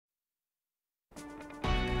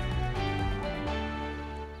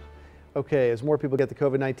Okay, as more people get the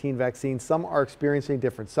COVID-19 vaccine, some are experiencing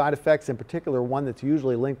different side effects, in particular one that's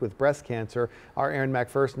usually linked with breast cancer. Our Aaron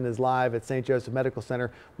McPherson is live at St. Joseph Medical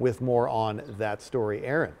Center with more on that story.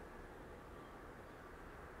 Aaron.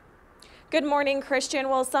 Good morning, Christian.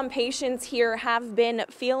 Well, some patients here have been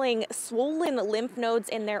feeling swollen lymph nodes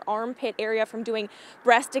in their armpit area from doing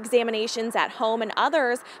breast examinations at home, and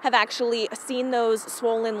others have actually seen those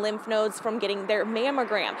swollen lymph nodes from getting their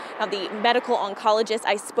mammogram. Now, the medical oncologist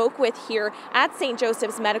I spoke with here at St.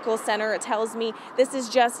 Joseph's Medical Center tells me this is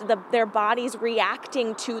just their bodies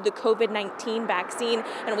reacting to the COVID-19 vaccine,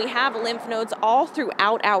 and we have lymph nodes all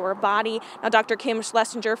throughout our body. Now, Dr. Kim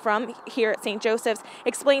Schlesinger from here at St. Joseph's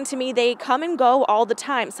explained to me they come and go all the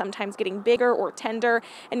time, sometimes getting bigger or tender,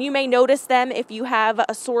 and you may notice them if you have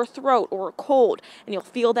a sore throat or a cold, and you'll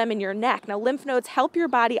feel them in your neck. Now, lymph nodes help your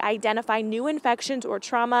body identify new infections or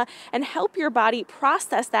trauma and help your body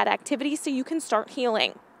process that activity so you can start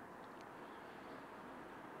healing.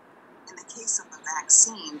 In the case of the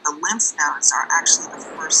vaccine, the lymph nodes are actually the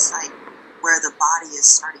first site where the body is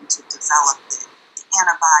starting to develop the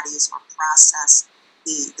antibodies or process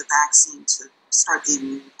the vaccine to start the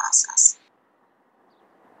immune process.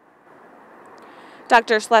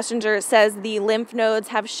 Dr. Schlesinger says the lymph nodes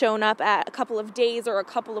have shown up at a couple of days or a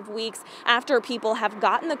couple of weeks after people have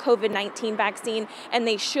gotten the COVID-19 vaccine, and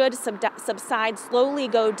they should subside, slowly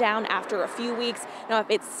go down after a few weeks. Now, if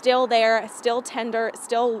it's still there, still tender,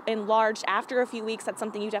 still enlarged after a few weeks, that's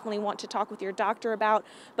something you definitely want to talk with your doctor about.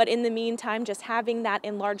 But in the meantime, just having that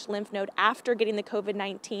enlarged lymph node after getting the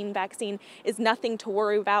COVID-19 vaccine is nothing to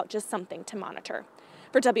worry about, just something to monitor.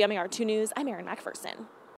 For WMAR 2 News, I'm Aaron McPherson.